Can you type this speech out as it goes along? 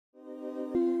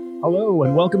Hello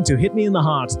and welcome to Hit Me in the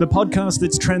Heart, the podcast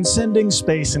that's transcending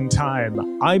space and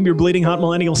time. I'm your bleeding heart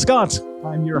millennial Scott.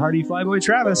 I'm your hardy flyboy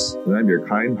Travis. And I'm your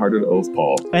kind-hearted oaf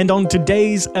Paul. And on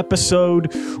today's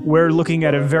episode, we're looking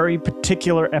at a very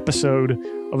particular episode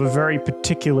of a very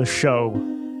particular show,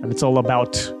 and it's all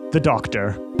about the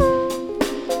Doctor.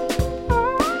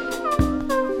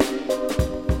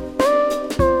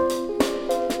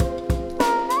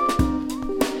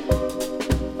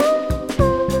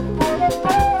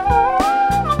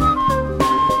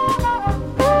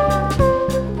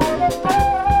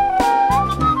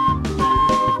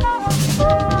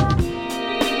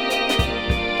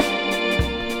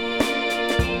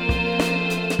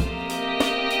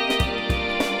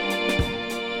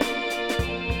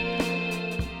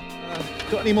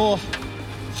 Got any more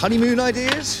honeymoon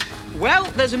ideas? Well,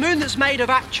 there's a moon that's made of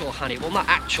actual honey. Well, not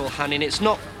actual honey, and it's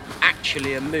not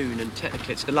actually a moon, and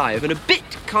technically it's alive, and a bit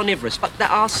carnivorous, but there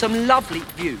are some lovely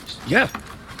views. Yeah.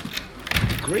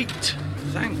 Great.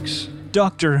 Thanks.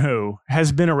 Doctor Who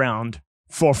has been around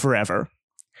for forever.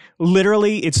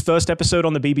 Literally, its first episode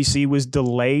on the BBC was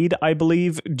delayed, I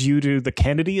believe, due to the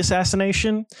Kennedy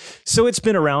assassination. So it's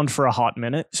been around for a hot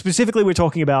minute. Specifically, we're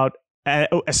talking about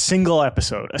a single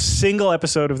episode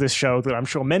of this show that I'm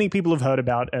sure many people have heard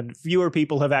about and fewer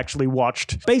people have actually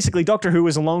watched. Basically, Doctor Who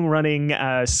is a long-running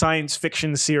science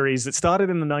fiction series that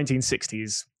started in the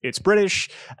 1960s. It's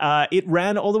British. It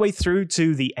ran all the way through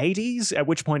to the 80s, at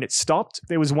which point it stopped.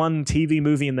 There was one TV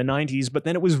movie in the 90s, but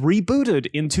then it was rebooted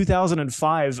in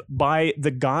 2005 by the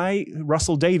guy,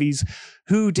 Russell Davies,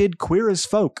 who did Queer as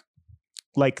Folk,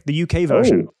 like the UK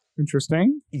version. Oh.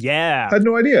 Interesting. Yeah. I had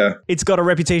no idea. It's got a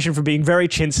reputation for being very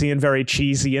chintzy and very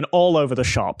cheesy and all over the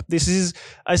shop. This is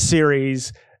a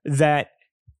series that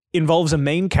involves a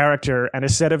main character and a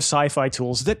set of sci-fi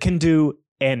tools that can do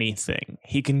anything.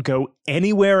 He can go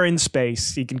anywhere in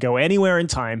space. He can go anywhere in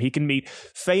time. He can meet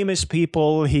famous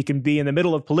people. He can be in the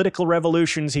middle of political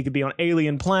revolutions. He could be on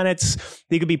alien planets.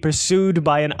 He could be pursued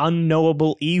by an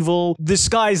unknowable evil. The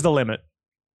sky's the limit.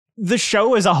 The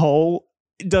show as a whole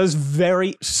does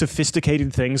very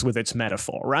sophisticated things with its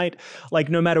metaphor, right? Like,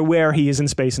 no matter where he is in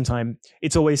space and time,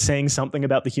 it's always saying something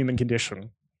about the human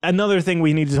condition. Another thing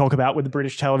we need to talk about with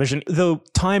British television, the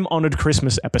time-honored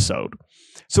Christmas episode.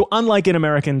 So unlike in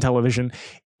American television,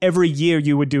 every year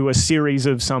you would do a series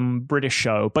of some British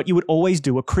show, but you would always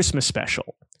do a Christmas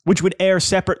special, which would air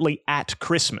separately at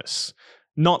Christmas.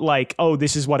 Not like, oh,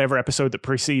 this is whatever episode that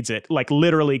precedes it. Like,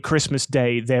 literally, Christmas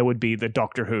Day, there would be the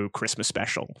Doctor Who Christmas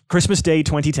special. Christmas Day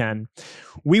 2010,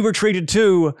 we were treated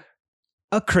to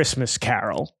A Christmas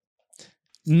Carol.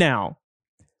 Now,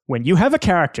 when you have a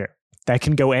character that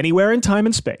can go anywhere in time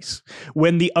and space,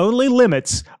 when the only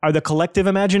limits are the collective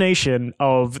imagination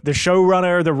of the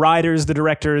showrunner, the writers, the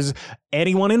directors,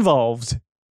 anyone involved,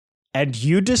 and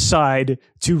you decide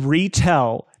to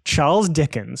retell Charles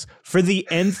Dickens for the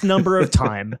nth number of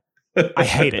time, I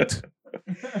hate it.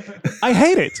 I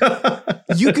hate it.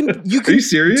 You can Are you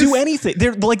serious? do anything.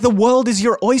 They're like, the world is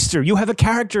your oyster. You have a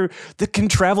character that can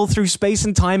travel through space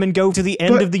and time and go to the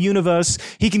end of the universe.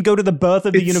 He can go to the birth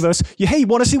of the universe. Hey, you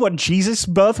want to see what Jesus'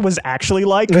 birth was actually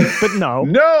like? But no.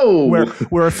 No.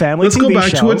 We're a family Let's TV go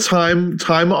back show. to a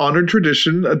time-honored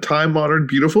tradition, a time-honored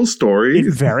beautiful story.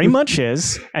 It very much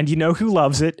is. And you know who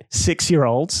loves it?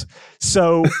 6-year-olds.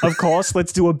 So, of course,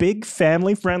 let's do a big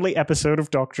family-friendly episode of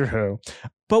Doctor Who.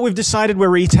 But we've decided we're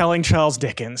retelling Charles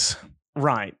Dickens.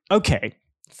 Right. Okay.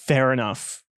 Fair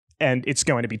enough. And it's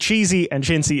going to be cheesy and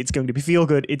chintzy. It's going to be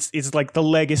feel-good. It's like the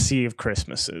legacy of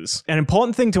Christmases. An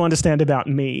important thing to understand about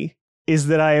me is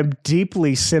that I am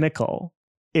deeply cynical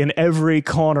in every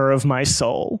corner of my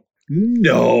soul.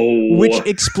 No. Which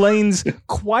explains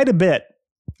quite a bit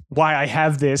why I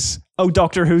have this, oh,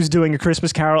 Doctor Who's doing a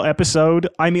Christmas Carol episode.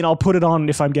 I mean, I'll put it on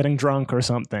if I'm getting drunk or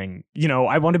something. You know,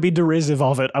 I want to be derisive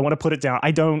of it. I want to put it down.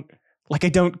 I don't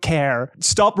care.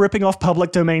 Stop ripping off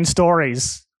public domain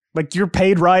stories. Like, you're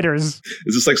paid writers.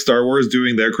 Is this like Star Wars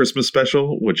doing their Christmas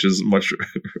special, which is much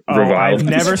reviled? I've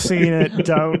never seen it.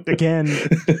 Don't. Again.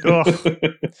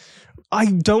 Ugh. I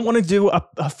don't want to do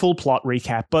a full plot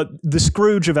recap, but the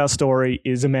Scrooge of our story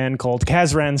is a man called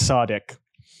Kazran Sardik.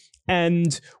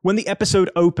 And when the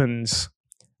episode opens,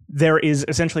 there is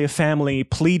essentially a family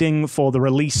pleading for the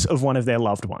release of one of their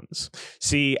loved ones.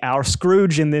 See, our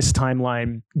Scrooge in this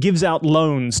timeline gives out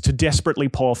loans to desperately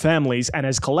poor families, and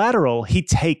as collateral, he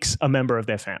takes a member of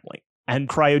their family and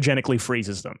cryogenically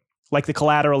freezes them. Like, the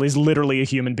collateral is literally a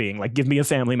human being. Like, give me a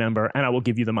family member and I will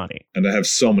give you the money. And I have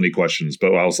so many questions,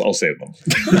 but I'll save them.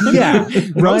 Yeah.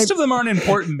 Right? Most of them aren't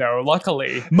important, though,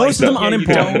 luckily. Most of them aren't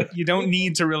important. You don't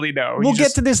need to really know. We'll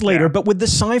get to this later, but with the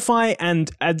sci-fi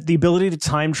and the ability to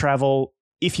time travel,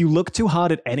 if you look too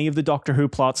hard at any of the Doctor Who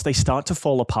plots, they start to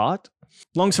fall apart.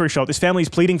 Long story short, this family is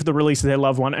pleading for the release of their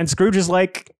loved one, and Scrooge is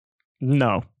like,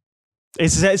 no.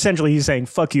 It's essentially he's saying,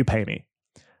 fuck you, pay me.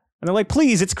 And they're like,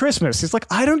 please, it's Christmas. He's like,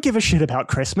 I don't give a shit about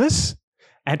Christmas.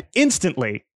 And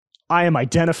instantly, I am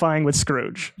identifying with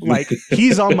Scrooge. Like,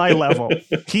 he's on my level.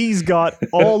 He's got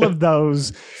all of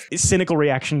those cynical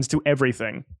reactions to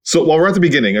everything. So while we're at the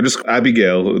beginning, I'm just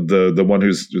Abigail, the one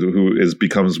who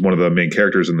becomes one of the main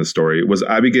characters in the story. Was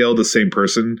Abigail the same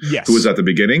person who was at the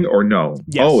beginning, or no?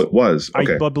 Yes. Oh, it was.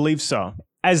 Okay. I believe so.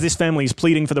 As this family is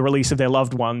pleading for the release of their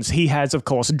loved ones, he has, of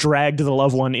course, dragged the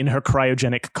loved one in her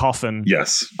cryogenic coffin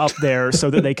up there so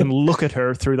that they can look at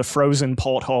her through the frozen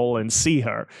porthole and see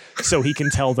her, so he can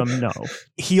tell them no.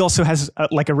 He also has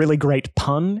a really great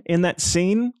pun in that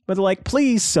scene where they're like,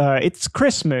 please, sir, it's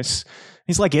Christmas.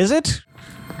 He's like, is it?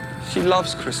 She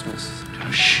loves Christmas.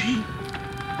 Does she?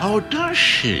 Oh, does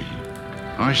she?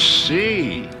 I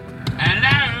see.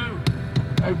 Hello?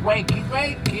 Oh, wakey,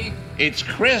 wakey. It's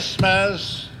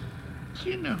Christmas.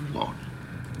 You know what?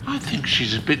 I think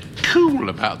she's a bit cool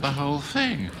about the whole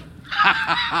thing.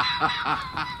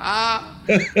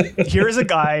 Here is a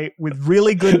guy with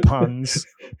really good puns.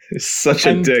 Such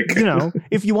a dick. You know,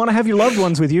 if you want to have your loved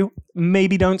ones with you,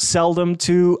 maybe don't sell them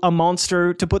to a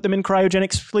monster to put them in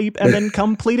cryogenic sleep and then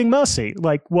come pleading mercy.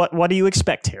 Like, what do you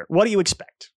expect here? What do you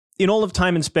expect? In all of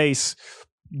time and space,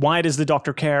 why does the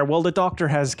Doctor care? Well, the Doctor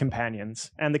has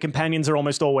companions, and the companions are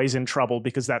almost always in trouble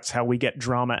because that's how we get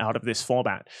drama out of this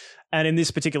format. And in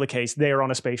this particular case, they are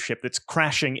on a spaceship that's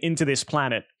crashing into this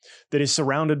planet that is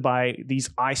surrounded by these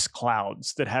ice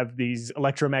clouds that have these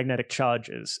electromagnetic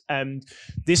charges. And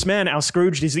this man, our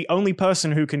Scrooge, is the only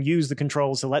person who can use the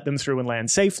controls to let them through and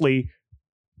land safely,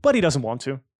 but he doesn't want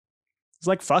to. He's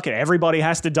like, fuck it, everybody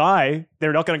has to die.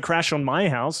 They're not going to crash on my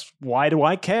house. Why do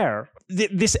I care?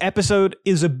 This episode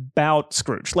is about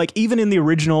Scrooge. Like, even in the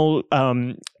original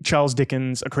Charles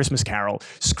Dickens' A Christmas Carol,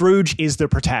 Scrooge is the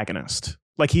protagonist.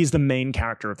 Like, he's the main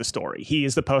character of the story. He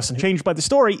is the person changed by the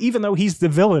story, even though he's the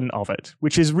villain of it,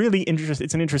 which is really interesting.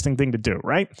 It's an interesting thing to do,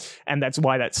 right? And that's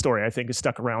why that story, I think, has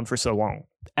stuck around for so long.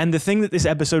 And the thing that this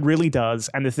episode really does,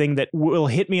 and the thing that will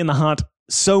hit me in the heart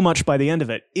so much by the end of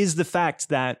it, is the fact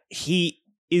that he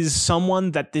is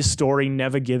someone that this story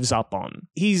never gives up on.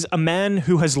 He's a man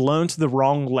who has learnt the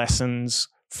wrong lessons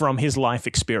from his life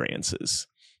experiences.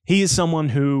 He is someone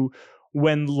who,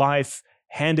 when life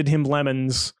handed him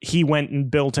lemons, he went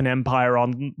and built an empire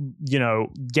on, you know,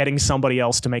 getting somebody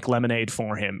else to make lemonade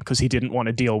for him because he didn't want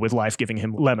to deal with life giving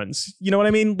him lemons. You know what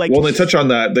I mean? Like, well, they touch on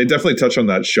that. They definitely touch on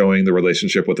that, showing the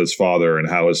relationship with his father and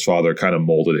how his father kind of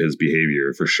molded his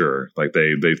behavior, for sure. Like,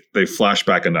 they flash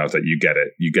back enough that you get it.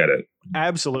 You get it.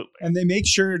 Absolutely. And they make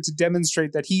sure to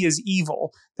demonstrate that he is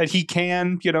evil, that he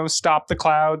can, you know, stop the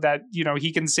cloud, that, you know,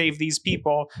 he can save these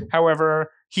people.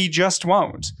 However, he just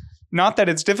won't. Not that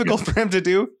it's difficult for him to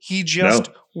do. He just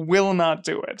will not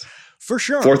do it. For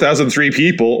sure. 4,003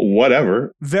 people,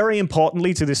 whatever. Very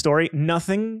importantly to this story,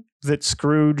 nothing that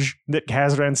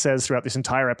Kazran says throughout this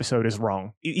entire episode is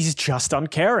wrong. He's just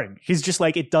uncaring. He's just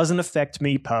like, it doesn't affect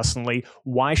me personally.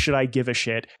 Why should I give a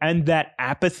shit? And that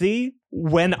apathy,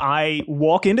 when I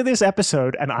walk into this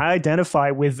episode and I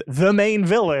identify with the main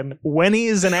villain when he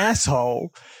is an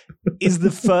asshole, is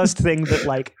the first thing that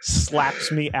like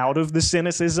slaps me out of the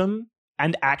cynicism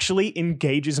and actually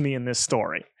engages me in this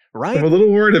story. Right? I'm a little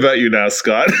worried about you now,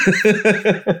 Scott.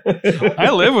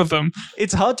 I live with them.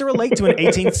 It's hard to relate to an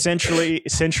 18th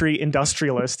century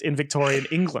industrialist in Victorian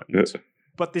England.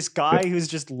 But this guy who's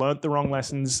just learnt the wrong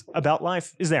lessons about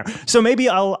life is there. So maybe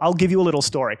I'll give you a little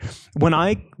story. When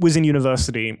I was in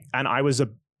university and I was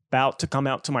about to come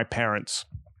out to my parents,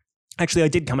 actually I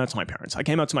did come out to my parents. I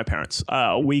came out to my parents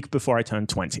a week before I turned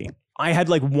 20. I had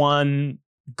like one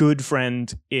good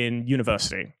friend in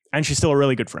university, and she's still a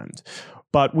really good friend.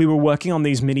 But we were working on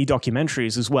these mini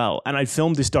documentaries as well. And I'd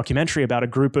filmed this documentary about a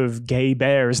group of gay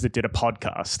bears that did a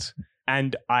podcast.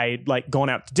 And I'd like gone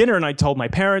out to dinner and I told my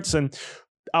parents, and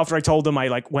after I told them, I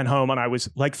like went home and I was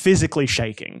like physically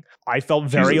shaking. I felt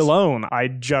very alone.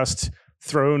 I'd just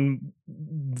thrown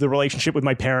the relationship with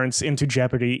my parents into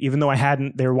jeopardy, even though I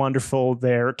hadn't. They're wonderful.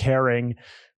 They're caring.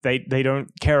 They don't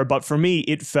care. But for me,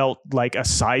 it felt like a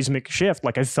seismic shift.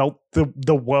 Like I felt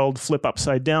the world flip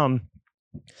upside down.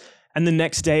 And the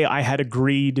next day I had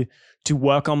agreed to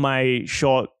work on my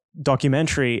short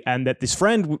documentary, and that this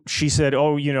friend, she said,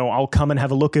 oh, you know, I'll come and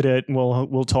have a look at it and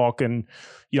we'll talk, and,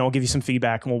 you know, I'll give you some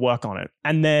feedback and we'll work on it.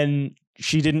 And then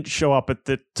she didn't show up at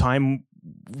the time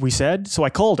we said. So I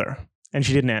called her and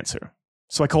she didn't answer.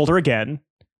 So I called her again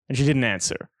and she didn't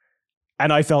answer.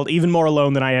 And I felt even more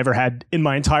alone than I ever had in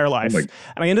my entire life. my And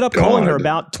I ended up calling her God.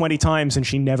 about 20 times and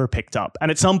she never picked up. And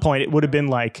at some point it would have been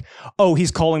like, oh, he's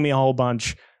calling me a whole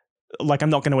bunch. Like, I'm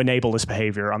not going to enable this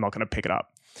behavior. I'm not going to pick it up.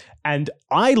 And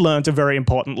I learned a very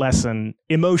important lesson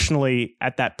emotionally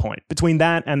at that point. Between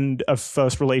that and a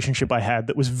first relationship I had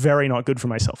that was very not good for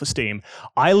my self-esteem,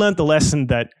 I learned the lesson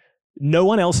that no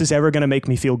one else is ever going to make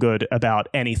me feel good about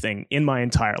anything in my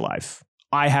entire life.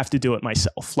 I have to do it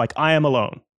myself. Like, I am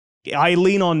alone. I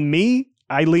lean on me.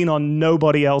 I lean on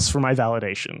nobody else for my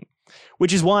validation,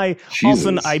 which is why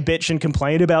often I bitch and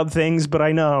complain about things, but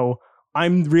I know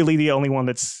I'm really the only one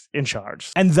that's in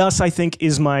charge. And thus, I think,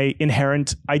 is my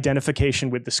inherent identification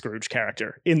with the Scrooge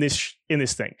character in this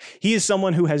thing. He is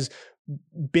someone who has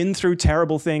been through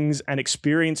terrible things and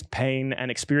experienced pain and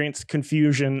experienced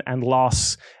confusion and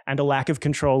loss and a lack of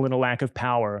control and a lack of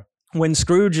power. When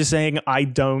Scrooge is saying, I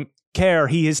don't care,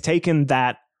 he has taken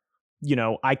that,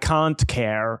 I can't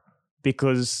care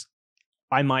because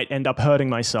I might end up hurting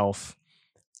myself,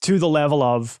 to the level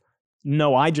of,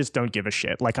 no, I just don't give a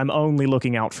shit. Like, I'm only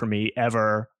looking out for me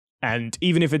ever. And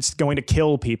even if it's going to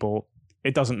kill people,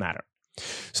 it doesn't matter.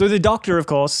 So the Doctor, of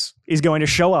course, is going to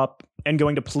show up and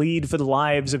going to plead for the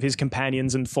lives of his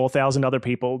companions and 4,000 other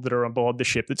people that are on board the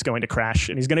ship that's going to crash.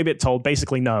 And he's going to get told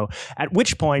basically no. At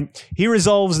which point, he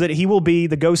resolves that he will be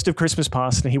the ghost of Christmas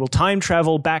past and he will time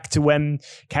travel back to when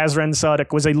Kazran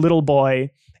Sardak was a little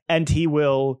boy, and he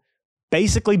will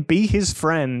basically be his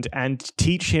friend and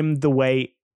teach him the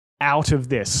way out of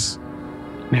this.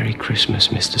 Merry Christmas,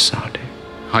 Mr. Sardak.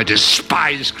 I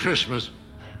despise Christmas.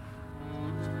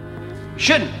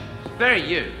 Shouldn't. Very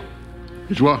you.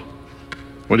 It's what?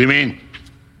 What do you mean?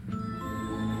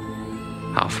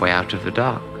 Halfway out of the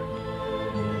dark.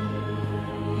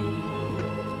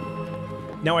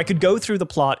 Now, I could go through the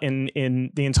plot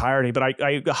in the entirety, but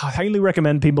I highly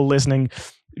recommend people listening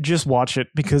just watch it,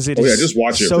 because it is just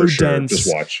watch it so for sure. dense.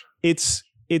 Just watch.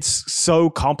 It's so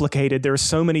complicated. There are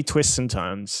so many twists and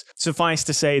turns. Suffice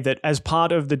to say that as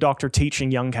part of the Doctor teaching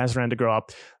young Kazran to grow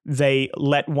up, they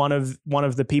let one of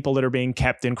the people that are being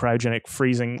kept in cryogenic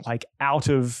freezing out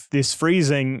of this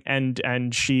freezing,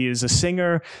 and she is a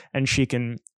singer, and she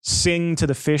can sing to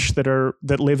the fish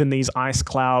that live in these ice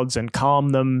clouds and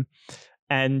calm them.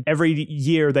 And every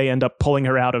year they end up pulling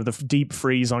her out of the deep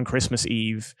freeze on Christmas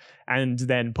Eve and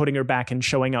then putting her back and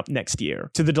showing up next year,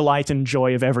 to the delight and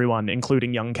joy of everyone,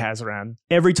 including young Kazran.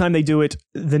 Every time they do it,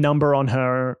 the number on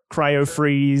her cryo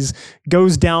freeze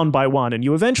goes down by 1, and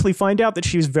you eventually find out that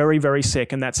she's very, very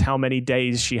sick, and that's how many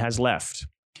days she has left.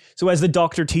 So as the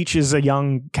Doctor teaches a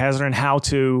young Kazran how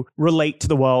to relate to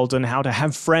the world and how to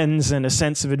have friends and a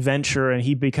sense of adventure, and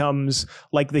he becomes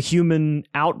like the human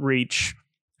outreach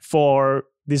for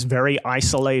this very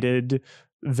isolated,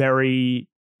 very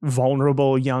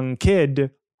vulnerable young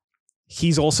kid,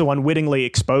 he's also unwittingly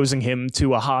exposing him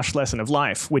to a harsh lesson of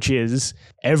life, which is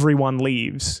everyone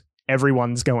leaves,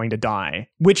 everyone's going to die,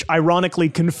 which ironically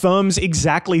confirms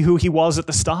exactly who he was at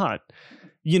the start.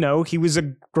 He was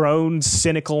a grown,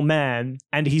 cynical man,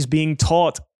 and he's being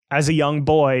taught as a young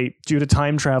boy, due to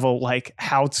time travel,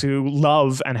 how to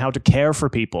love and how to care for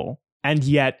people. And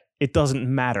yet, it doesn't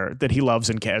matter that he loves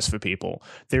and cares for people.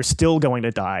 They're still going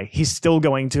to die. He's still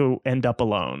going to end up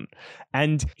alone.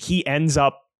 And he ends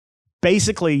up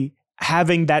basically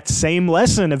having that same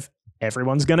lesson of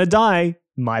everyone's going to die.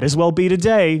 Might as well be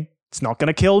today. It's not going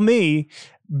to kill me.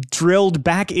 Drilled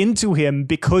back into him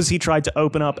because he tried to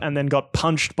open up and then got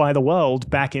punched by the world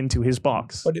back into his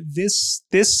box. But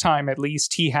this time, at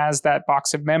least, he has that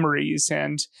box of memories,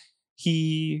 and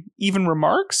he even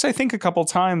remarks, I think, a couple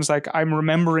times, I'm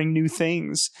remembering new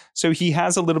things. So he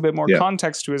has a little bit more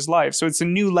context to his life. So it's a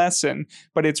new lesson,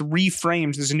 but it's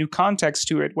reframed. There's a new context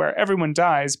to it where everyone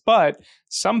dies, but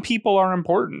some people are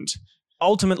important.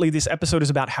 Ultimately, this episode is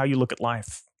about how you look at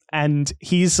life. And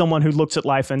he's someone who looks at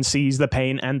life and sees the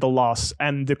pain and the loss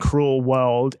and the cruel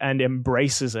world and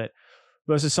embraces it,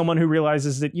 versus someone who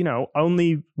realizes that,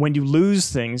 only when you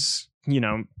lose things,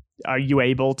 are you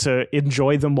able to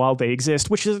enjoy them while they exist,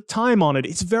 which is time on it.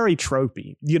 It's very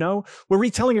tropey. We're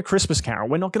retelling A Christmas Carol.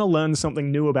 We're not going to learn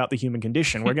something new about the human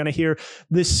condition. We're going to hear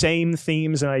the same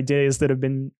themes and ideas that have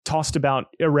been tossed about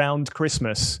around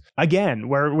Christmas again,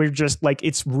 where we're just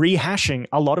it's rehashing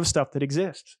a lot of stuff that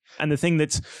exists. And the thing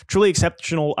that's truly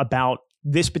exceptional about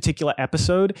this particular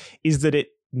episode is that it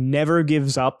never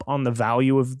gives up on the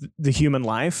value of the human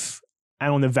life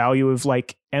and on the value of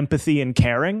empathy and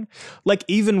caring.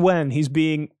 Even when he's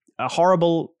being a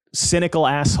horrible cynical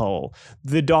asshole.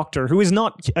 The doctor, who is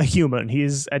not a human, he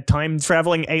is a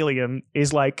time-traveling alien,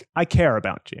 is like, I care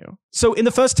about you. So in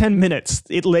the first 10 minutes,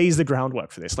 it lays the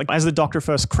groundwork for this. Like, as the doctor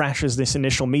first crashes this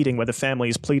initial meeting where the family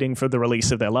is pleading for the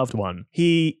release of their loved one,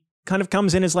 he kind of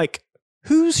comes in as like,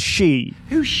 who's she?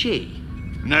 Who's she?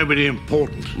 Nobody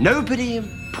important. Nobody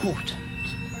important.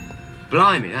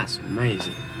 Blimey, that's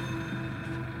amazing.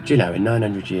 Do you know, in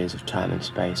 900 years of time and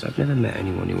space, I've never met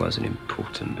anyone who wasn't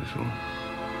important before.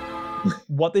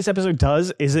 What this episode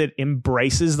does is it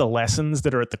embraces the lessons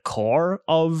that are at the core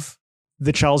of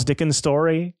the Charles Dickens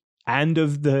story and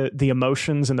of the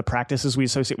emotions and the practices we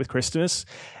associate with Christmas,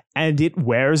 and it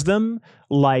wears them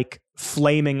like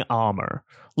flaming armor.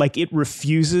 Like, it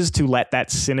refuses to let that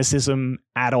cynicism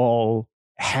at all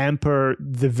hamper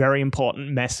the very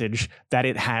important message that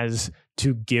it has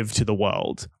to give to the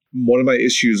world. One of my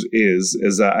issues is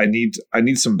that I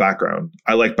need some background.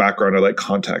 I like background. I like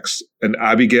context. And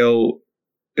Abigail,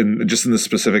 in this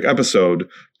specific episode,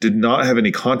 did not have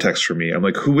any context for me. I'm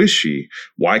like, who is she?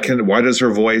 Why does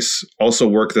her voice also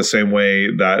work the same way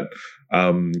that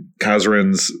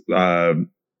Kazarin's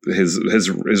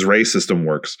his ray system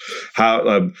works?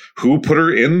 How who put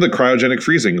her in the cryogenic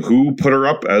freezing? Who put her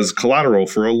up as collateral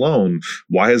for a loan?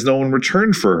 Why has no one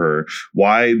returned for her?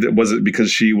 Why was it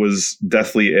because she was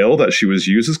deathly ill that she was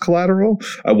used as collateral?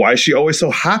 Why is she always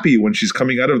so happy when she's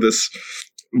coming out of this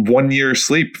 1 year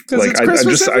sleep? Like,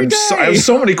 I have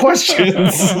so many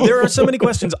questions. There are so many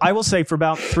questions. I will say, for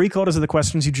about 3/4 of the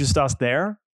questions you just asked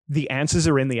there, the answers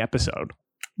are in the episode.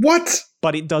 What?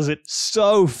 But it does it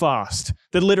so fast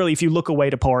that literally if you look away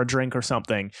to pour a drink or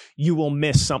something, you will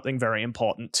miss something very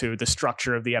important to the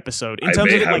structure of the episode. In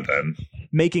terms of it, like,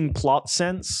 making plot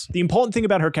sense. The important thing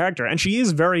about her character, and she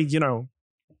is very,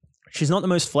 she's not the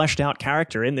most fleshed out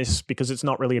character in this because it's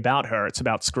not really about her. It's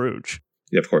about Scrooge.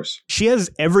 Yeah, of course. She has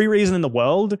every reason in the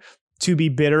world to be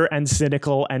bitter and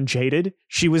cynical and jaded.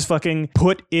 She was fucking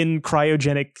put in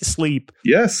cryogenic sleep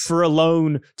for a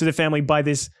loan to the family by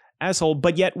this asshole,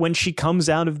 but yet when she comes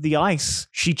out of the ice,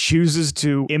 she chooses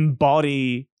to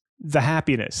embody the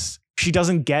happiness. She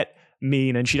doesn't get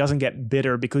mean and she doesn't get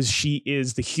bitter because she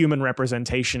is the human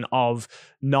representation of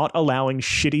not allowing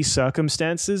shitty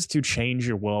circumstances to change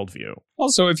your worldview.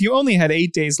 Also, if you only had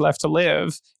 8 days left to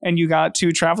live and you got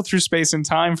to travel through space and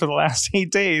time for the last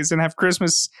 8 days and have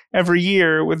Christmas every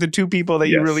year with the two people that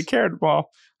you really cared, well,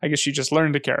 I guess you just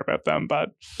learned to care about them, but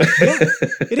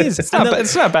it is. It's not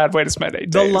a bad way to spend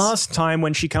 8 days. The last time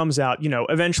when she comes out,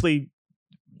 eventually,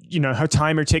 her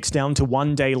timer ticks down to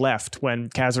 1 day left when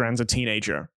Kazaran's a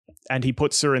teenager and he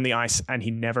puts her in the ice and he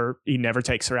never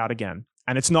takes her out again.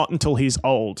 And it's not until he's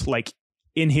old, like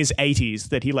in his 80s,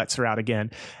 that he lets her out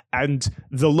again. And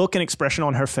the look and expression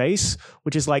on her face,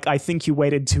 which is like, I think you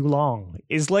waited too long,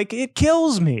 is like, it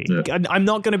kills me. Yeah. I'm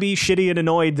not going to be shitty and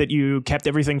annoyed that you kept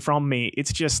everything from me.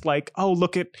 It's just like, oh,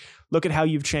 look at how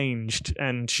you've changed.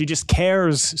 And she just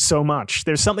cares so much.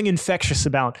 There's something infectious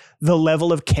about the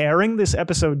level of caring this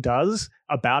episode does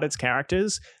about its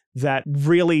characters that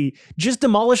really just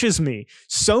demolishes me.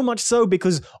 So much so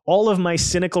because all of my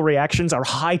cynical reactions are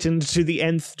heightened to the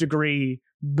nth degree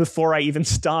before I even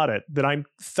start it, that I'm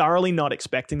thoroughly not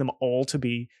expecting them all to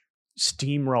be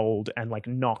steamrolled and like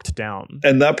knocked down.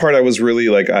 And that part I was really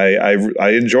like, I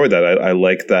enjoyed that. I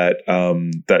like that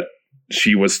that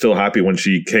she was still happy when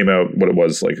she came out, what it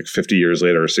was like 50 years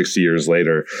later or 60 years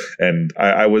later. And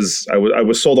I was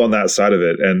sold on that side of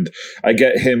it. And I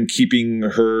get him keeping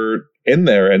her in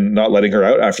there and not letting her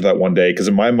out after that 1 day. Because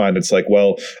in my mind, it's like,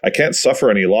 well, I can't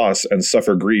suffer any loss and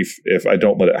suffer grief if I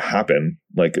don't let it happen.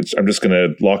 Like, I'm just going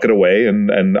to lock it away and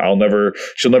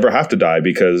she'll never have to die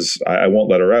because I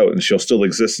won't let her out and she'll still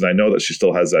exist. And I know that she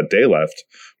still has that day left.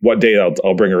 What day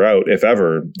I'll bring her out, if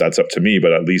ever, that's up to me.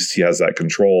 But at least he has that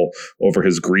control over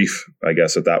his grief, I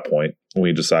guess, at that point when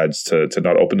he decides to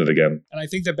not open it again. And I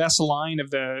think the best line of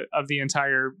the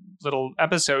entire little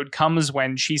episode comes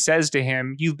when she says to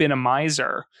him, "You've been a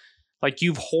miser. Like,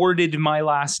 you've hoarded my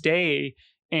last day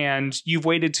and you've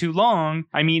waited too long.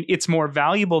 I mean, it's more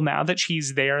valuable now that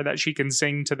she's there, that she can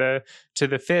sing to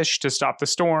the fish to stop the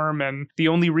storm. And the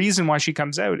only reason why she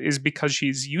comes out is because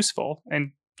she's useful.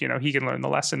 And he can learn the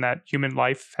lesson that human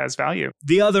life has value."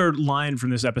 The other line from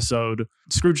this episode,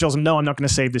 Scrooge tells him, "No, I'm not going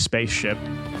to save this spaceship."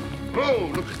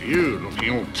 Oh, look at you,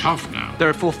 looking all tough now. There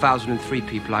are 4,003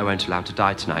 people I won't allow to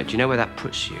die tonight. Do you know where that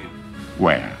puts you?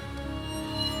 Where?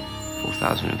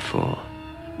 4,004.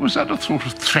 Was that a sort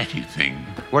of threaty thing?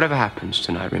 Whatever happens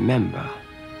tonight, remember,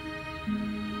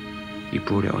 you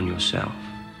brought it on yourself.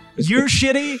 You're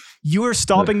shitty. You are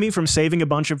stopping me from saving a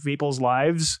bunch of people's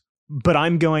lives, but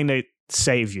I'm going to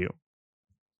save you.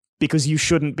 because you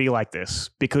shouldn't be like this,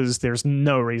 because there's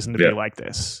no reason to be like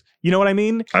this. You know what I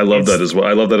mean? I love that as well.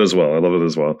 I love it as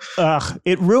well.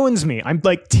 It ruins me. I'm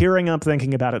like tearing up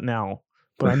thinking about it now.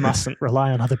 But I mustn't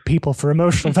rely on other people for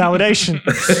emotional validation.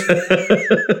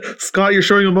 Scott, you're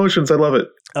showing emotions. I love it.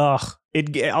 I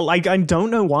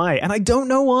don't know why. And I don't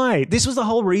know why. This was the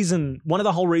whole reason. One of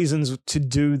the whole reasons to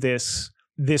do this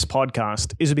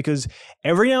podcast is because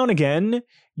every now and again,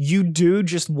 you do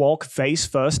just walk face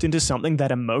first into something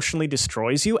that emotionally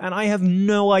destroys you. And I have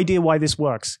no idea why this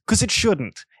works, because it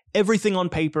shouldn't. Everything on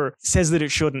paper says that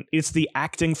it shouldn't. It's the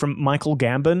acting from Michael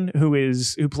Gambon, who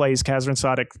plays Kazran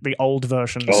Sardik, the old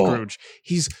version of Scrooge.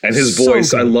 His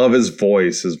voice. Good. I love his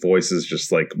voice. His voice is just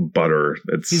like butter.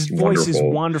 His voice is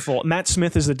wonderful. Matt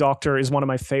Smith as the Doctor is one of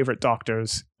my favorite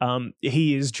Doctors.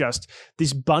 He is just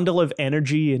this bundle of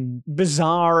energy and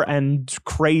bizarre and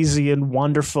crazy and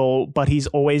wonderful, but he's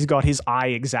always got his eye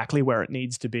exactly where it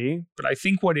needs to be. But I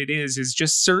think what it is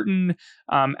just certain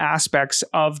aspects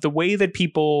of the way that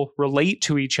people relate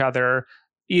to each other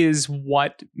is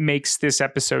what makes this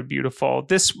episode beautiful.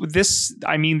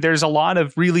 I mean, there's a lot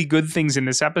of really good things in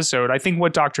this episode. I think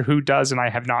what Doctor Who does, and I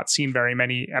have not seen very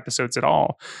many episodes at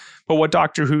all, but what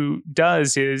Doctor Who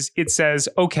does is it says,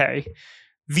 okay,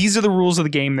 these are the rules of the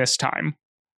game this time.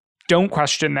 Don't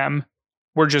question them.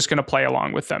 We're just going to play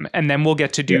along with them. And then we'll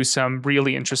get to do some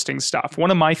really interesting stuff.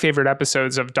 One of my favorite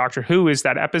episodes of Doctor Who is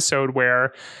that episode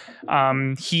where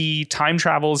he time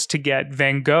travels to get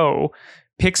Van Gogh,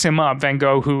 picks him up. Van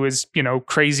Gogh, who is,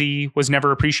 crazy, was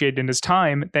never appreciated in his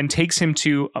time, then takes him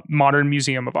to a modern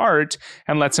museum of art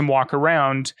and lets him walk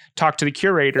around, talk to the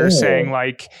curator saying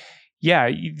like,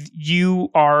 yeah, you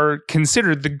are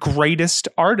considered the greatest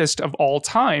artist of all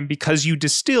time because you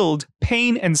distilled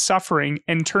pain and suffering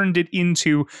and turned it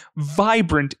into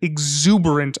vibrant,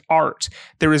 exuberant art.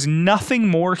 There is nothing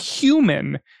more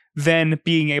human than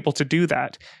being able to do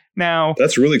that. Now,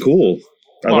 that's really cool.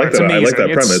 I like that. I like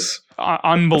that premise.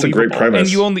 Unbelievable. That's a great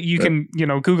premise. And you can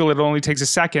Google it. It only takes a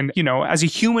second. As a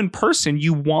human person,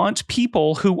 you want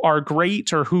people who are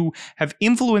great or who have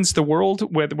influenced the world,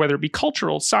 whether it be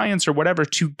cultural, science, or whatever,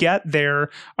 to get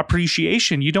their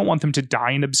appreciation. You don't want them to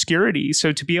die in obscurity.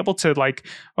 So to be able to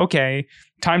okay,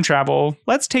 time travel,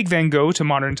 let's take Van Gogh to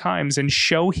modern times and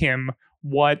show him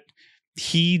what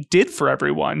he did for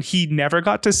everyone. He never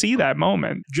got to see that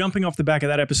moment. Jumping off the back of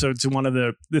that episode to one of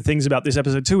the things about this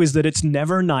episode too is that it's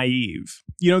never naive.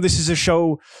 This is a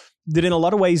show that in a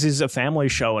lot of ways is a family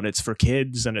show, and it's for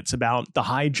kids, and it's about the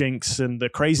hijinks and the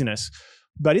craziness,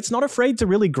 but it's not afraid to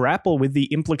really grapple with the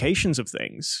implications of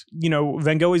things.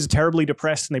 Van Gogh is terribly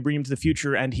depressed and they bring him to the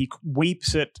future and he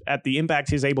weeps at the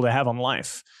impact he's able to have on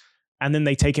life. And then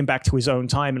they take him back to his own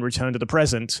time and return to the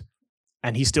present,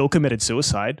 and he still committed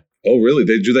suicide. Oh, really?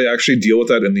 Do they actually deal with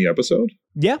that in the episode?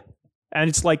 Yeah. And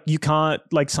it's like you can't,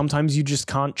 sometimes you just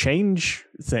can't change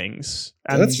things.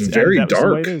 And that's very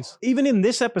dark. Even in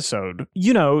this episode,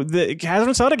 the Kazran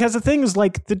Sardik has the things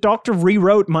like the Doctor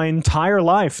rewrote my entire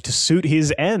life to suit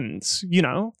his ends.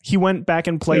 He went back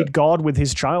and played God with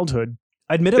his childhood.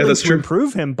 Admittedly to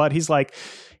improve him, but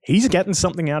he's getting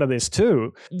something out of this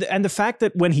too. And the fact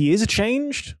that when he is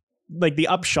changed, the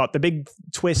upshot, the big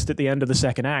twist at the end of the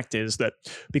second act is that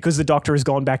because the Doctor has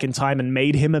gone back in time and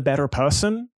made him a better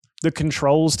person, the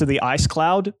controls to the ice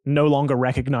cloud no longer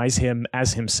recognize him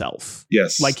as himself.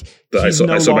 Yes. He's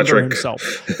no longer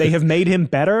himself. They have made him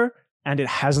better, and it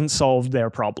hasn't solved their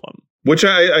problem. Which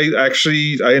I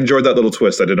enjoyed that little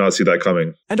twist. I did not see that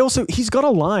coming. And also, he's got a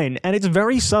line, and it's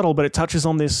very subtle, but it touches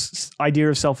on this idea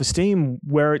of self-esteem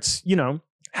where it's,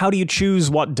 how do you choose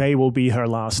what day will be her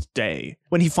last day?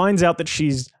 When he finds out that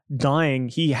she's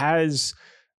dying,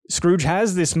 Scrooge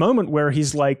has this moment where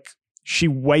he's like, she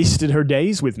wasted her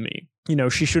days with me.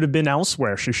 She should have been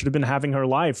elsewhere. She should have been having her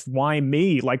life. Why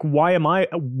me? Why am I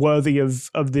worthy of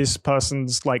this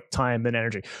person's time and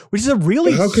energy? Which is a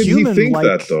really how could human, he think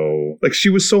that though? She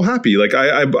was so happy.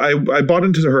 I bought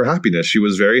into her happiness. She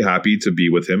was very happy to be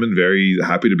with him and very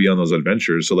happy to be on those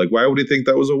adventures. So why would he think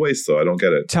that was a waste though? I don't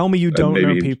get it. Tell me you don't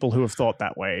know people who have thought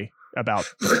that way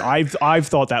about. I've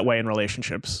thought that way in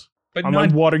relationships.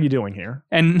 But what are you doing here?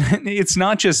 And it's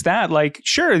not just that.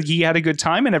 Sure, he had a good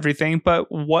time and everything, but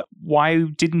why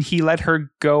didn't he let her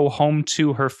go home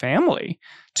to her family,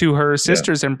 to her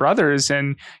sisters and brothers?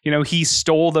 And, he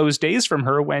stole those days from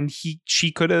her when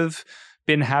she could have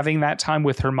been having that time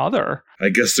with her mother. I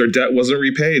guess their debt wasn't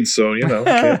repaid, so,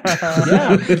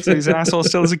 Yeah, so he's an asshole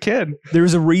still as a kid.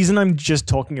 There's a reason I'm just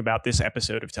talking about this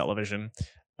episode of television.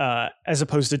 As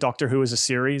opposed to Doctor Who as a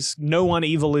series. No one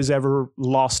evil is ever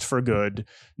lost for good.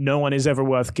 No one is ever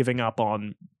worth giving up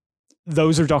on.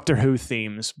 Those are Doctor Who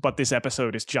themes, but this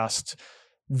episode is just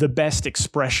the best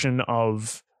expression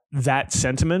of that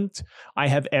sentiment I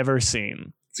have ever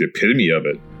seen. It's the epitome of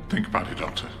it. Think about it,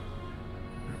 Doctor.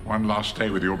 One last day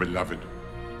with your beloved.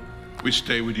 Which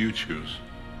day would you choose?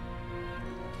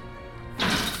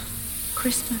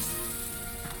 Christmas.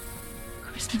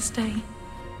 Christmas Day.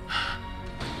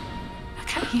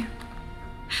 Look at you.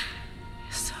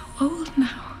 You're so old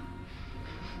now.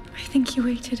 I think you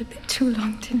waited a bit too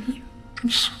long, didn't you?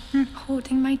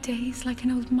 Hoarding my days like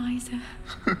an old miser.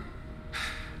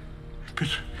 But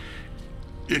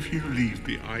if you leave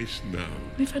the ice now...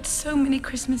 We've had so many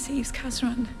Christmas Eves,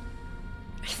 Kazran.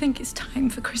 I think it's time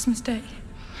for Christmas Day.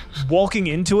 Walking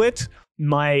into it,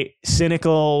 my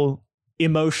cynical,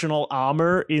 emotional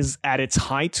armor is at its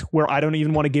height, where I don't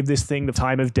even want to give this thing the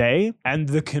time of day. And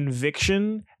the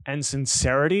conviction and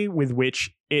sincerity with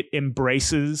which it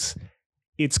embraces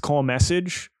its core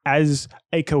message as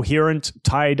a coherent,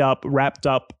 tied up, wrapped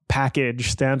up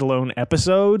package standalone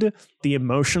episode, the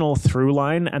emotional through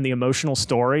line and the emotional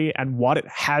story and what it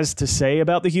has to say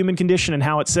about the human condition and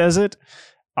how it says it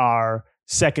are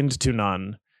second to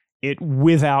none. It,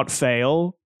 without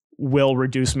fail, will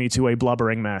reduce me to a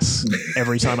blubbering mess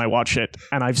every time I watch it,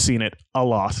 and I've seen it a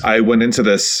lot. I went into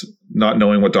this not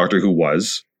knowing what Doctor Who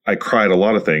was. I cried a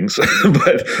lot of things,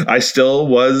 but I still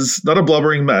was not a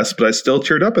blubbering mess, but I still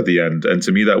teared up at the end. And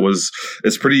to me,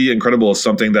 it's pretty incredible.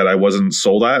 Something that I wasn't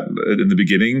sold at in the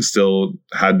beginning still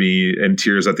had me in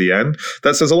tears at the end.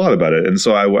 That says a lot about it. And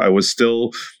so I was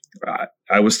still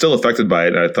affected by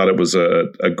it. I thought it was a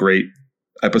great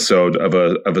episode of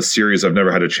a series I've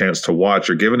never had a chance to watch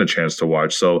or given a chance to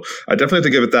watch. So I definitely have to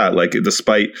give it that. Like,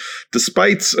 despite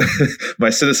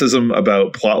my cynicism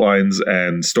about plot lines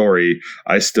and story,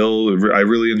 I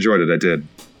really enjoyed it. I did.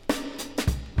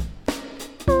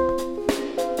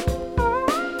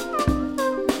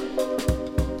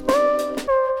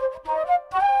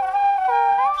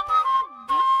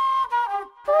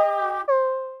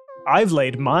 I've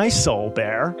laid my soul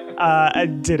bare.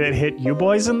 Did it hit you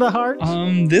boys in the heart?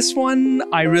 This one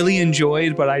I really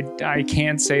enjoyed, but I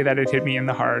can't say that it hit me in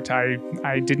the heart. I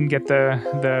didn't get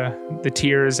the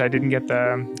tears. I didn't get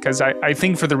because I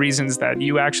think for the reasons that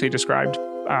you actually described,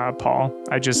 Paul.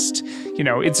 I just,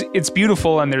 it's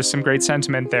beautiful and there's some great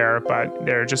sentiment there, but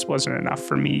there just wasn't enough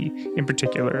for me in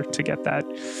particular to get that.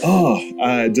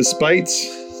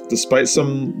 Despite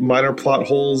some minor plot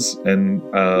holes and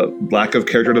lack of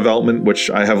character development, which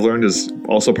I have learned is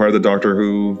also part of the Doctor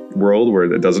Who world, where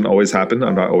it doesn't always happen.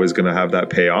 I'm not always going to have that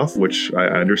payoff, which I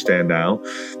understand now.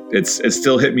 It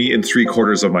still hit me in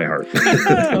 3/4 of my heart.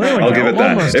 I'll give it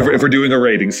that. If we're doing a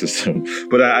rating system,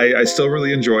 but I still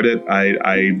really enjoyed it. I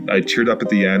teared up at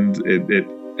the end.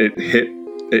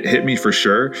 It hit me for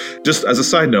sure. Just as a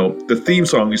side note, the theme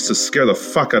song used to scare the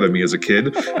fuck out of me as a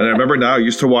kid. And I remember now I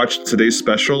used to watch Today's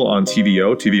Special on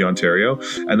TVO, TV Ontario.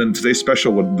 And then Today's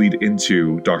Special would lead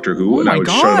into Doctor Who. And I would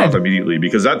shut it off immediately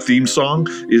because that theme song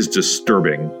is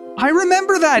disturbing. I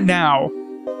remember that now.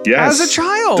 Yes. As a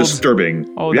child.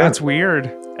 Disturbing. Oh, yeah. That's weird.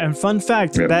 And fun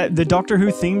fact, that the Doctor Who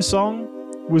theme song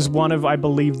was one of, I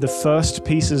believe, the first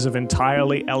pieces of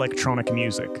entirely electronic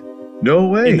music. No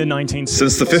way. In the 1960s.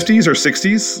 Since the 50s or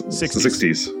 60s? 60s. The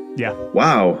 60s. Yeah.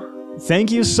 Wow.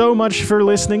 Thank you so much for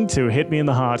listening to Hit Me in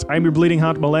the Heart. I'm your bleeding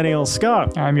heart millennial,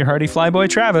 Scott. I'm your hardy flyboy,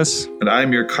 Travis. And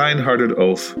I'm your kind-hearted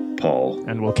oaf, Paul.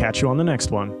 And we'll catch you on the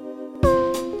next one.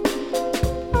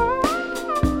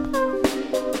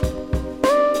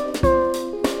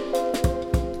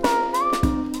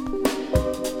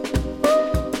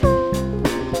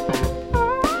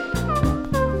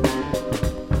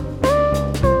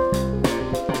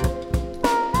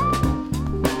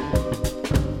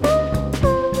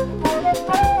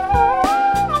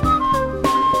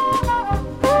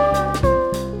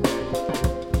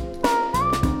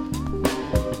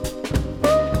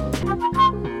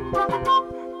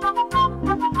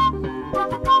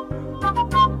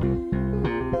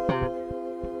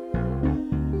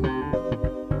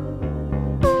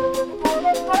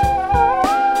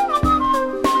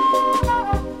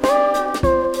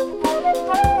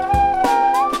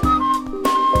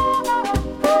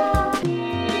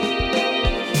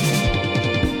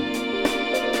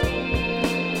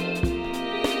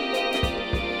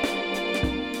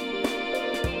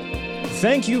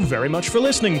 Thank you very much for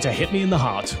listening to Hit Me in the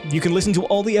Heart. You can listen to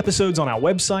all the episodes on our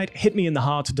website,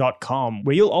 hitmeintheheart.com,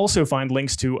 where you'll also find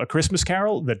links to A Christmas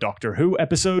Carol, the Doctor Who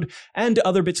episode, and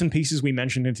other bits and pieces we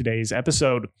mentioned in today's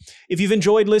episode. If you've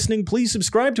enjoyed listening, please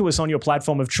subscribe to us on your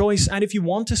platform of choice, and if you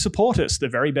want to support us, the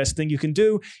very best thing you can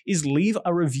do is leave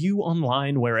a review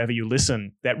online wherever you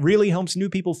listen. That really helps new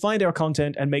people find our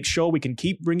content and make sure we can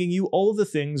keep bringing you all the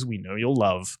things we know you'll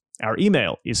love. Our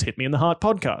email is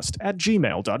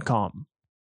hitmeintheheartpodcast@gmail.com.